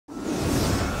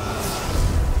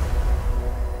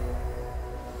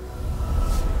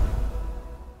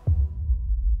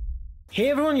Hey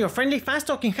everyone, your friendly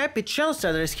fast-talking high-pitched Shadow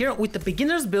Strider is here with the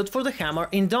beginner's build for the hammer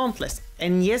in Dauntless.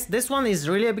 And yes, this one is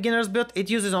really a beginner's build. It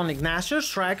uses only Gnasher,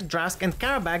 Shrike, Drask and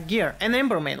Karabakh gear, and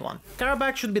Embermane one.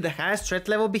 Karabakh should be the highest threat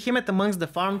level behemoth amongst the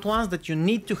farmed ones that you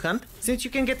need to hunt, since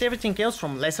you can get everything else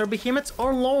from lesser behemoths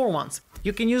or lower ones.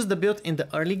 You can use the build in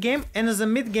the early game and as a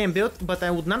mid-game build, but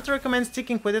I would not recommend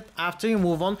sticking with it after you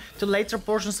move on to later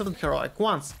portions of the heroic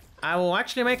ones. I will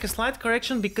actually make a slight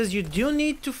correction because you do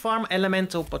need to farm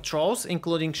elemental patrols,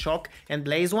 including shock and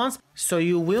blaze ones, so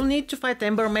you will need to fight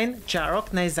Embermane, Charok,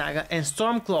 Naizaga and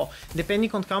Stormclaw.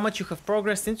 Depending on how much you have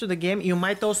progressed into the game, you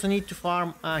might also need to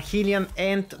farm Hylian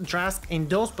and Drask in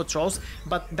those patrols,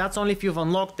 but that's only if you've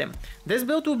unlocked them. This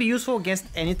build will be useful against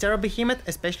any Terra Behemoth,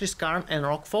 especially Skarn and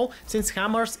Rockfall, since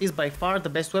hammers is by far the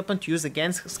best weapon to use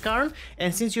against Skarn,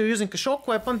 and since you're using a shock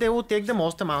weapon, they will take the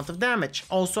most amount of damage.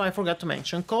 Also, I forgot to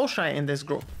mention Koshai in this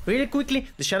group. Really quickly,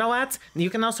 the Shadow ads, you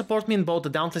can now support me in both the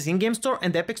Dauntless in-game store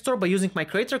and the Epic store by using my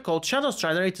creator code Shadow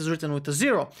Strider. It is written with a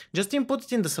 0. Just input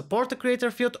it in the support the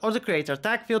creator field or the creator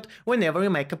tag field whenever you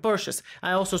make a purchase.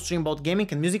 I also stream both gaming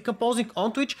and music composing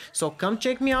on Twitch, so come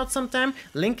check me out sometime,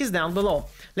 link is down below.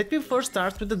 Let me first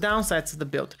start with the downsides of the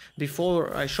build,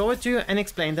 before I show it to you and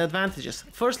explain the advantages.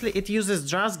 Firstly, it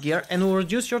uses Drask gear and will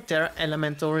reduce your Terra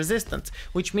elemental resistance,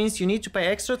 which means you need to pay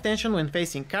extra attention when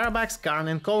facing Karabakh, Skarn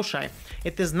and Koshai.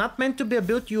 It is not meant to be a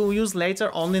build you will use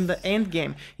later on in the end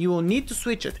game, you will need to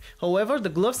switch it. However, the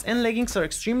gloves and leggings are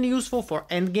extremely useful for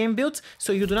end game builds,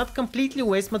 so you do not completely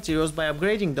waste materials by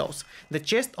upgrading those. The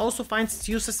chest also finds its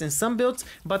uses in some builds,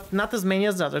 but not as many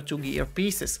as the other two gear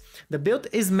pieces. The build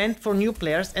is meant for new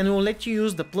players and will let you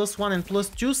use the +1 and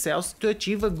 +2 cells to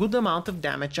achieve a good amount of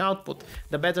damage output.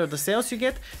 The better the cells you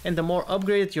get and the more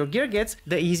upgraded your gear gets,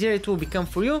 the easier it will become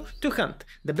for you to hunt.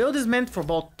 The build is meant for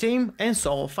both team and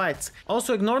solo fights.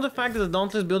 Also ignore the fact that the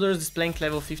Dauntless builder is displaying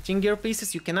level 15 gear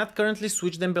pieces, you cannot currently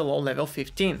switch them below level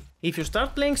 15. If you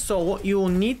start playing solo, you will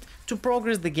need to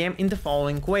progress the game in the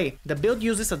following way. The build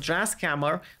uses a Drask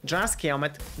hammer, Drask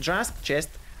helmet, Drask chest,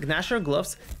 Gnasher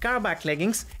gloves, Karabakh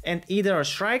leggings and either a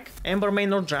Shrike,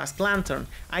 Embermane or Drask lantern.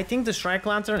 I think the Shrike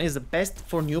lantern is the best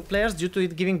for new players due to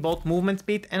it giving both movement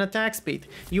speed and attack speed.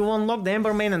 You will unlock the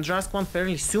Embermane and Drask one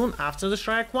fairly soon after the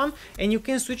Shrike one, and you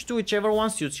can switch to whichever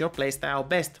one suits your playstyle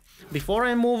best. Before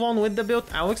I move on with the build,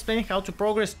 I will explain how to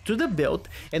progress to the build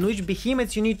and which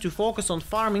behemoths you need to focus on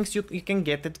farming so you can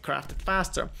get it crafted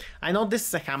faster. I know this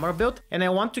is a hammer build and I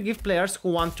want to give players who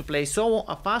want to play solo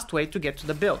a fast way to get to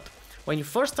the build. When you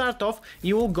first start off,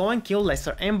 you will go and kill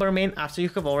Lesser Embermane after you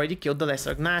have already killed the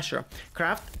Lesser Gnasher.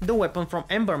 Craft the weapon from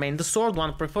Embermane, the sword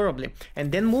one preferably,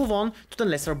 and then move on to the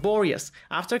Lesser Boreas.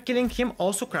 After killing him,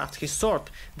 also craft his sword.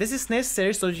 This is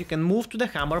necessary so that you can move to the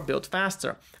hammer build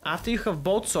faster. After you have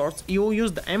both swords, you will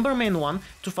use the Embermane one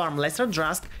to farm Lesser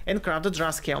Drask and craft the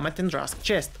Drask helmet and Drask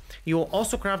chest. You will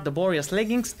also craft the Boreas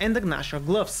leggings and the Gnasher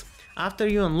gloves. After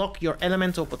you unlock your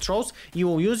elemental patrols, you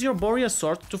will use your Boreas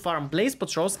sword to farm blaze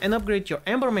patrols and upgrade your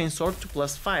Embermane sword to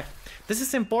 +5. This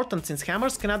is important since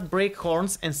hammers cannot break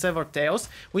horns and sever tails,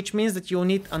 which means that you will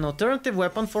need an alternative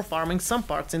weapon for farming some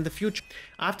parts in the future.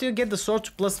 After you get the sword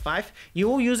to +5, you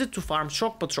will use it to farm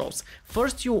shock patrols.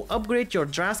 First you will upgrade your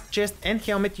Drask chest and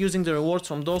helmet using the rewards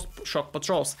from those shock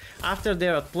patrols. After they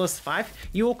are at +5,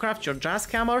 you will craft your Drask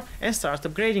hammer and start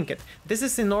upgrading it. This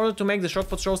is in order to make the shock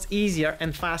patrols easier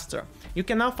and faster. You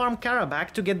can now farm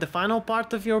Karabakh to get the final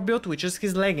part of your build, which is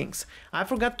his leggings. I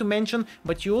forgot to mention,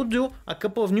 but you will do a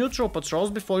couple of neutral patrols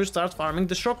before you start farming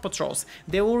the shock patrols.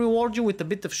 They will reward you with a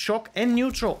bit of shock and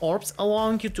neutral orbs,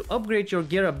 allowing you to upgrade your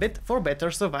gear a bit for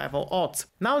better survival odds.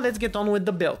 Now let's get on with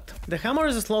the build. The hammer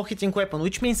is a slow hitting weapon,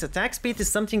 which means attack speed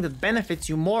is something that benefits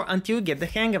you more until you get the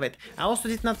hang of it. I also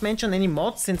did not mention any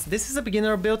mods since this is a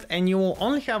beginner build and you will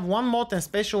only have one mod and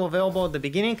special available at the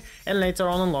beginning and later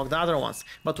on unlock the other ones.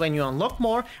 But when you unlock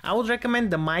more, I would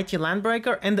recommend the Mighty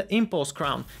Landbreaker and the Impulse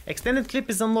Crown. Extended Clip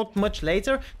is unlocked much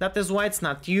later, that is why it's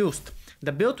not used.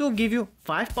 The build will give you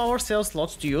 5 power cell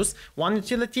slots to use, 1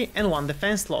 utility and 1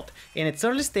 defense slot. In its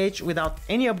early stage, without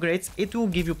any upgrades, it will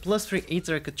give you +3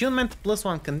 Etheric Attunement,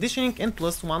 +1 Conditioning and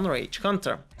 +1 Rage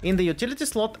Hunter. In the utility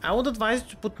slot, I would advise you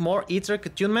to put more Etheric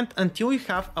Attunement until you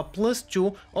have a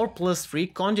 +2 or +3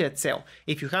 Conduit cell.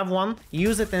 If you have one,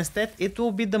 use it instead, it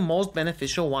will be the most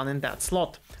beneficial one in that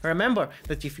slot. Remember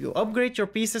that if you upgrade your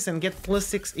pieces and get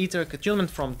 +6 Etheric Attunement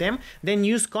from them, then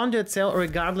use Conduit cell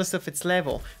regardless of its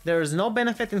level. There is no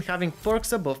benefit in having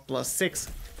perks above +6.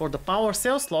 For the power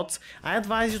cell slots, I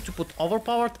advise you to put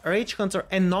Overpowered, Rage Hunter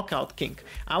and Knockout King.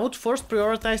 I would first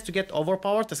prioritize to get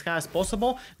Overpowered as high as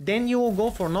possible, then you will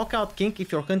go for Knockout King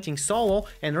if you're hunting solo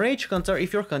and Rage Hunter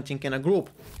if you're hunting in a group.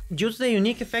 Due to the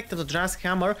unique effect of the Drask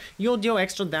Hammer, you'll deal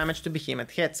extra damage to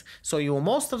behemoth hits, so you will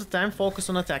most of the time focus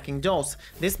on attacking those.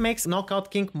 This makes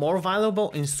Knockout King more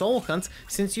valuable in solo hunts,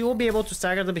 since you will be able to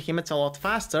stagger the behemoths a lot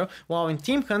faster, while in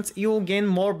team hunts you will gain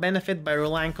more benefit by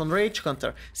relying on Rage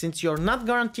Hunter, since you're not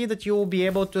guaranteed that you will be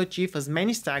able to achieve as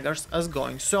many staggers as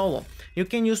going solo. You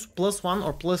can use +1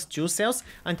 or +2 cells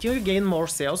until you gain more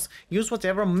cells. Use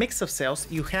whatever mix of cells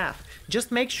you have.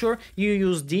 Just make sure you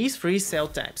use these 3 cell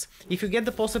types. If you get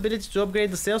the possibility to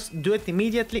upgrade the cells, do it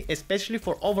immediately, especially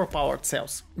for overpowered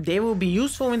cells. They will be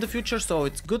useful in the future, so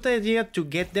it's a good idea to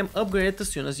get them upgraded as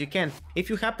soon as you can. If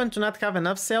you happen to not have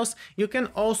enough cells, you can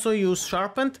also use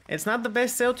Sharpened. It's not the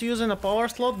best cell to use in a power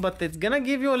slot, but it's gonna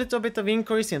give you a little bit of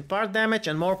increase in part damage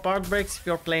and more part breaks if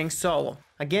you're playing solo.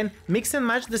 Again, mix and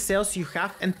match the cells you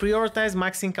have and prioritize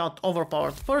maxing out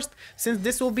Overpowered first, since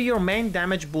this will be your main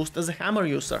damage boost as a hammer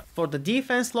user. For the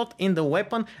defense slot in the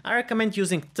weapon, I recommend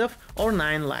using Tough or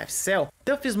 9 lives cell.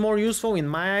 Tough is more useful in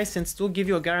my eyes, since it will give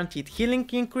you a guaranteed healing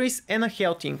increase and a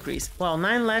health increase, while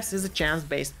 9 lives is a chance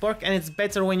based perk and it's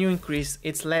better when you increase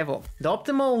its level. The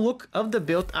optimal look of the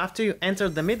build after you enter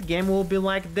the mid game will be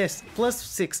like this: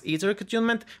 +6 Ether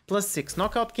Attunement, +6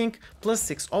 Knockout King,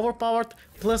 +6 Overpowered,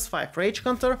 +5 Rage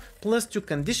Hunter, +2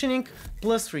 Conditioning,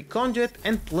 +3 Conduit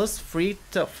and +3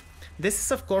 Tough. This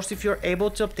is of course if you're able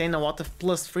to obtain a lot of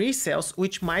 +3 cells,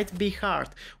 which might be hard.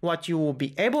 What you will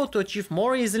be able to achieve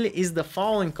more easily is the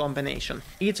following combination: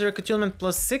 Ether Attunement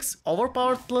 +6,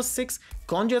 Overpowered +6,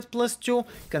 Conduit +2,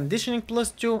 Conditioning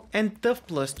 +2 and Tough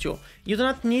 +2. You do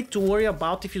not need to worry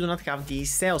about if you do not have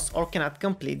these cells or cannot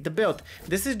complete the build.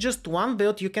 This is just one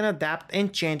build you can adapt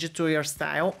and change it to your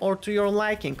style or to your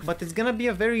liking, but it's gonna be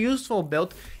a very useful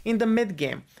build in the mid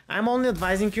game. I'm only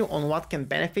advising you on what can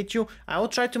benefit you. I will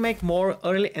try to make more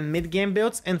early and mid game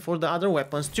builds and for the other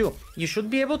weapons too. You should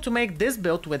be able to make this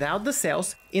build without the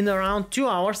cells in around 2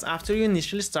 hours after you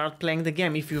initially start playing the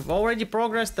game. If you've already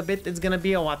progressed a bit, it's gonna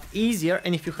be a lot easier,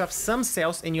 and if you have some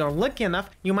cells and you're lucky enough,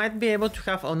 you might be able to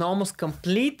have an almost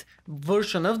complete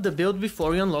version of the build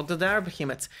before you unlock the Dire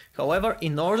Behemoths. However,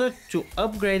 in order to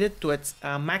upgrade it to its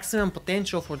maximum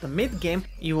potential for the mid game,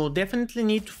 you will definitely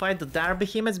need to fight the Dire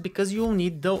Behemoths, because you will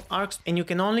need those arcs and you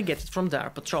can only get it from Dire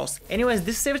Patrols. Anyways,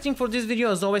 this is everything for this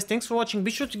video. As always, thanks for watching.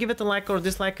 Be sure to give it a like or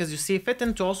dislike as you see fit,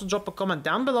 and to also drop a comment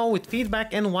down below with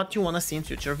feedback and what you want to see in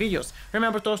future videos.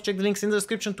 Remember to also check the links in the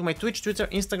description to my Twitch, Twitter,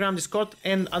 Instagram, Discord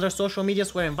and other social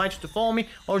medias where I invite you to follow me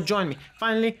or join me.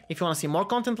 Finally, if you want to see more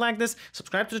content like this,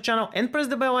 subscribe to the channel and press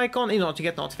the bell icon in order to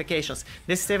get notifications.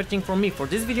 This is everything from me for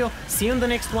this video. See you in the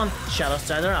next one. Shadow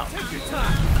Strider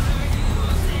out.